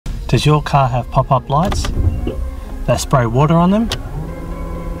Does your car have pop-up lights that spray water on them?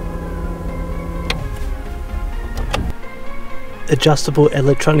 Adjustable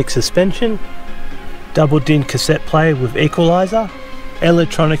electronic suspension, double din cassette player with equalizer,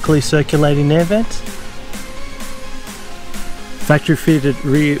 electronically circulating air vents, factory fitted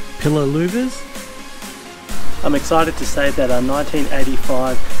rear pillar louvers. I'm excited to say that our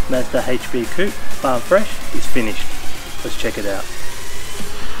 1985 Mazda HB Coupe Farm Fresh is finished. Let's check it out.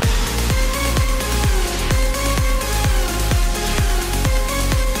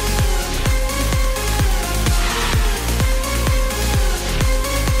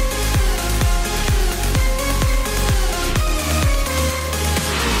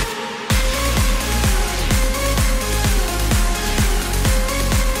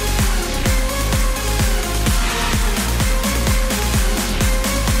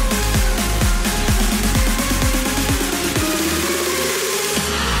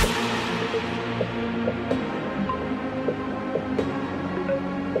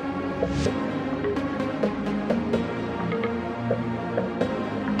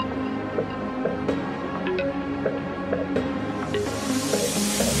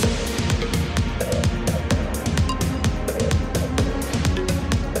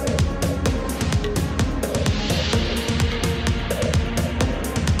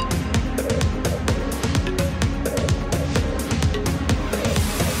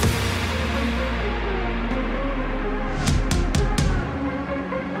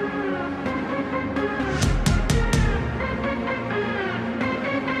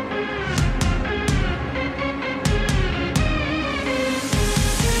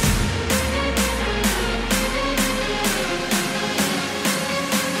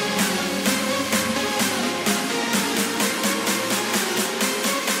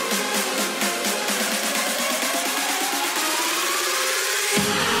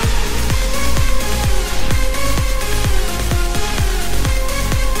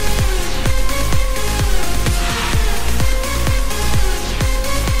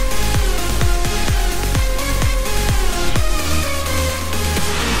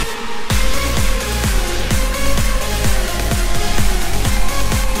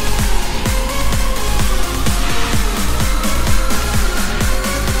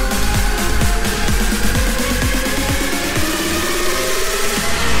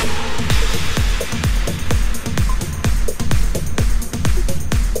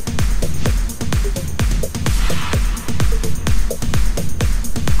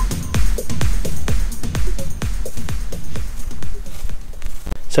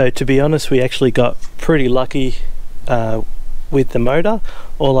 So to be honest, we actually got pretty lucky with the motor.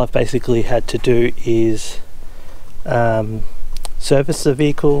 All I've basically had to do is service the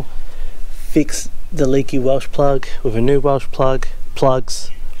vehicle, fix the leaky Welsh plug with a new Welsh plug,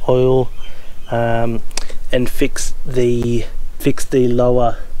 plugs, oil, and fix the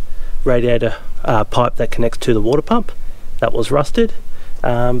lower radiator pipe that connects to the water pump. That was rusted,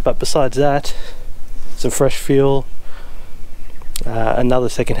 but besides that, some fresh fuel, another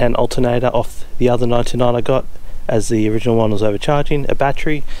second-hand alternator off the other 99 I got, as the original one was overcharging, a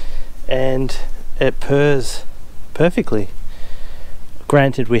battery, and it purrs perfectly.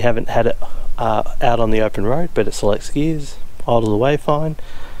 Granted, we haven't had it out on the open road, but it selects gears, idles away fine.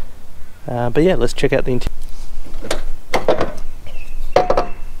 But yeah, let's check out the interior.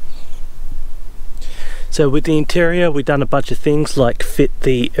 So with the interior, we've done a bunch of things like fit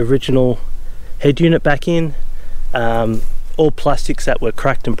the original head unit back in. All plastics that were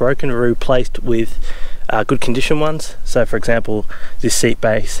cracked and broken were replaced with good condition ones. So for example, this seat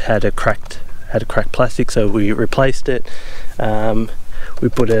base had a cracked plastic, so we replaced it. We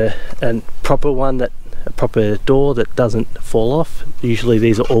put a proper one, a proper door that doesn't fall off. Usually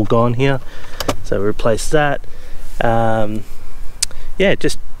these are all gone here, so we replaced that. Yeah,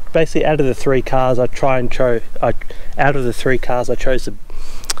 just basically out of the three cars, I chose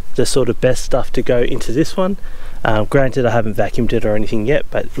the sort of best stuff to go into this one. Granted, I haven't vacuumed it or anything yet,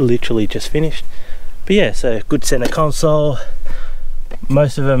 but literally just finished. But yeah, so good center console.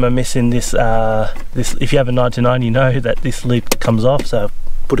 Most of them are missing this. If you have a 99, you know that this lid comes off, so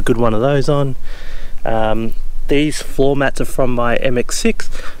put a good one of those on. These floor mats are from my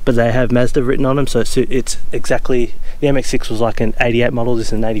MX-6, but they have Mazda written on them, so it's exactly, the MX-6 was like an 88 model, this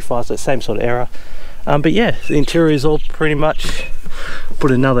is an 85, so same sort of era. But yeah, the interior is all pretty much,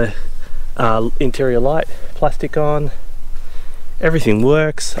 put another interior light, plastic on, everything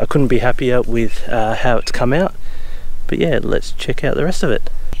works. I couldn't be happier with how it's come out. But yeah, let's check out the rest of it.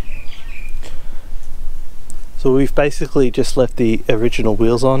 So we've basically just left the original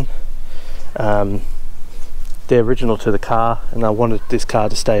wheels on. they're original to the car, and I wanted this car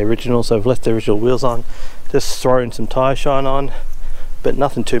to stay original, so I've left the original wheels on, just thrown some tyre shine on, but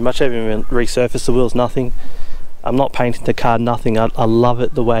nothing too much. I haven't even resurfaced the wheels, nothing. I'm not painting the car, nothing. I love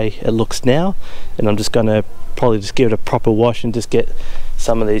it the way it looks now, and I'm just going to probably just give it a proper wash and just get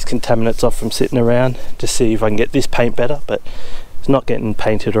some of these contaminants off from sitting around to see if I can get this paint better, but it's not getting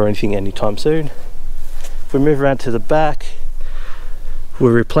painted or anything anytime soon. If we move around to the back, we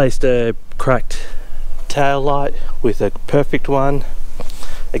replaced a cracked tail light with a perfect one.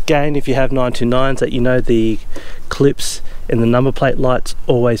 Again, if you have 929s, that you know the clips in the number plate lights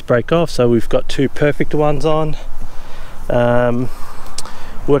always break off, so we've got two perfect ones on.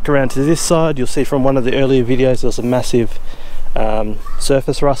 Work around to this side, you'll see from one of the earlier videos there's a massive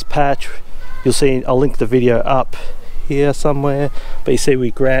surface rust patch. You'll see, I'll link the video up here somewhere, but you see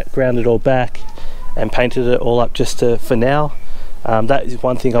we ground it all back and painted it all up just for now. That is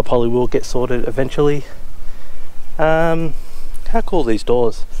one thing I probably will get sorted eventually. How cool are these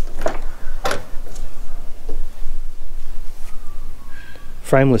doors?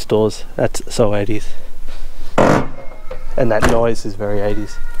 Frameless doors, that's so 80s. And that noise is very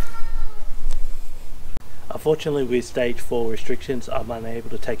 80s. Unfortunately, with stage 4 restrictions, I'm unable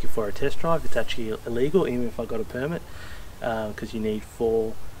to take you for a test drive. It's actually illegal, even if I got a permit, because you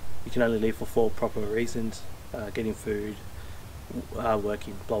can only leave for 4 proper reasons: getting food,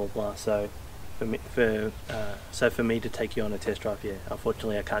 working, blah blah blah. So for me to take you on a test drive, yeah,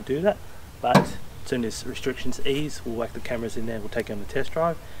 unfortunately I can't do that. But as soon as restrictions ease, we'll whack the cameras in there, we'll take you on a test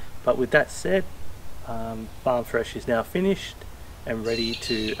drive. But with that said, Farm Fresh is now finished and ready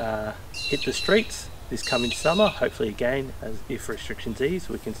to hit the streets this coming summer. Hopefully again, if restrictions ease,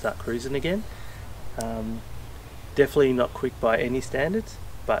 we can start cruising again. Definitely not quick by any standards,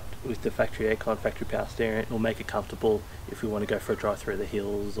 but with the factory aircon, factory power steering, it will make it comfortable if we want to go for a drive through the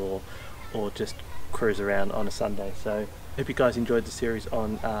hills or just cruise around on a Sunday. So hope you guys enjoyed the series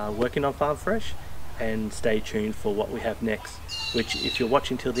on working on Farm Fresh, and stay tuned for what we have next, which if you're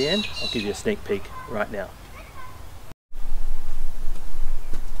watching till the end, I'll give you a sneak peek right now.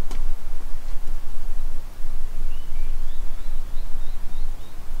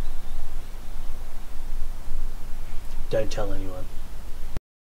 Don't tell anyone.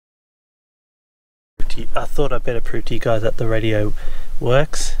 I thought I'd better prove to you guys that the radio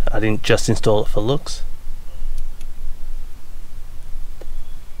works. I didn't just install it for looks.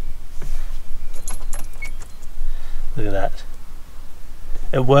 Look at that.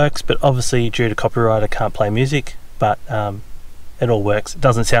 It works, but obviously due to copyright I can't play music, but it all works. It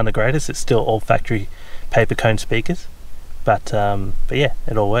doesn't sound the greatest, it's still all factory paper cone speakers, but yeah,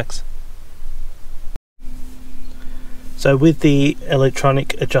 it all works. So with the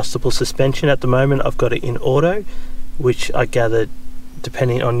electronic adjustable suspension, at the moment I've got it in auto, which I gather,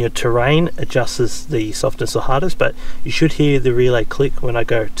 depending on your terrain, adjusts the softness or hardness, but you should hear the relay click when I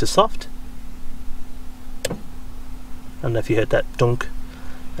go to soft. I don't know if you heard that dunk.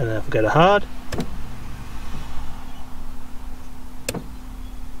 And then if I go to hard,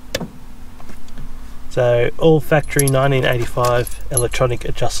 so all factory 1985 electronic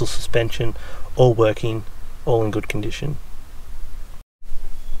adjustable suspension, all working, all in good condition.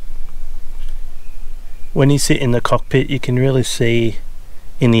 When you sit in the cockpit, you can really see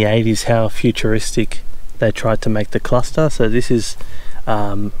in the 80s how futuristic they tried to make the cluster. So this is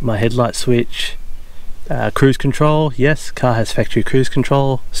my headlight switch. Cruise control, yes, car has factory cruise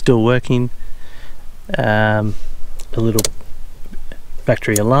control, still working. A little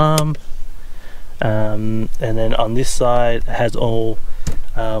factory alarm, and then on this side it has all,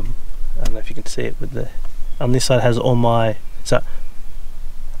 I don't know if you can see it with the, on this side it has all my, so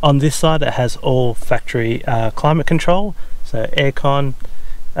on this side it has all factory climate control, so aircon.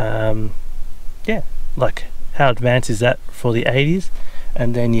 Yeah, like how advanced is that for the 80s?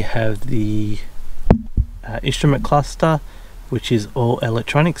 And then you have the instrument cluster, which is all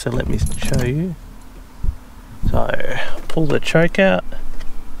electronic. So let me show you. So pull the choke out.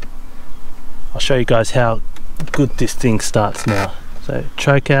 I'll show you guys how good this thing starts now. So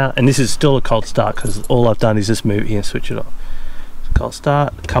choke out, and this is still a cold start because all I've done is just move here and switch it off. So cold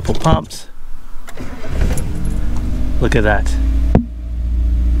start, a couple pumps. Look at that.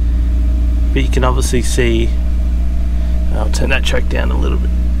 But you can obviously see, I'll turn that choke down a little bit.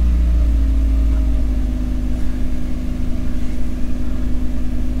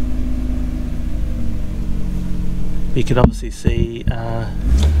 You can obviously see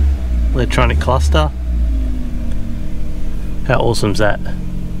electronic cluster. How awesome is that?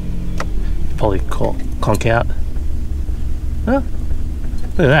 Probably conk out. Huh?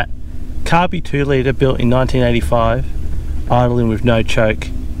 Look at that. Carby 2 litre built in 1985, idling with no choke,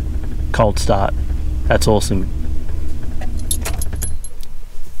 cold start. That's awesome.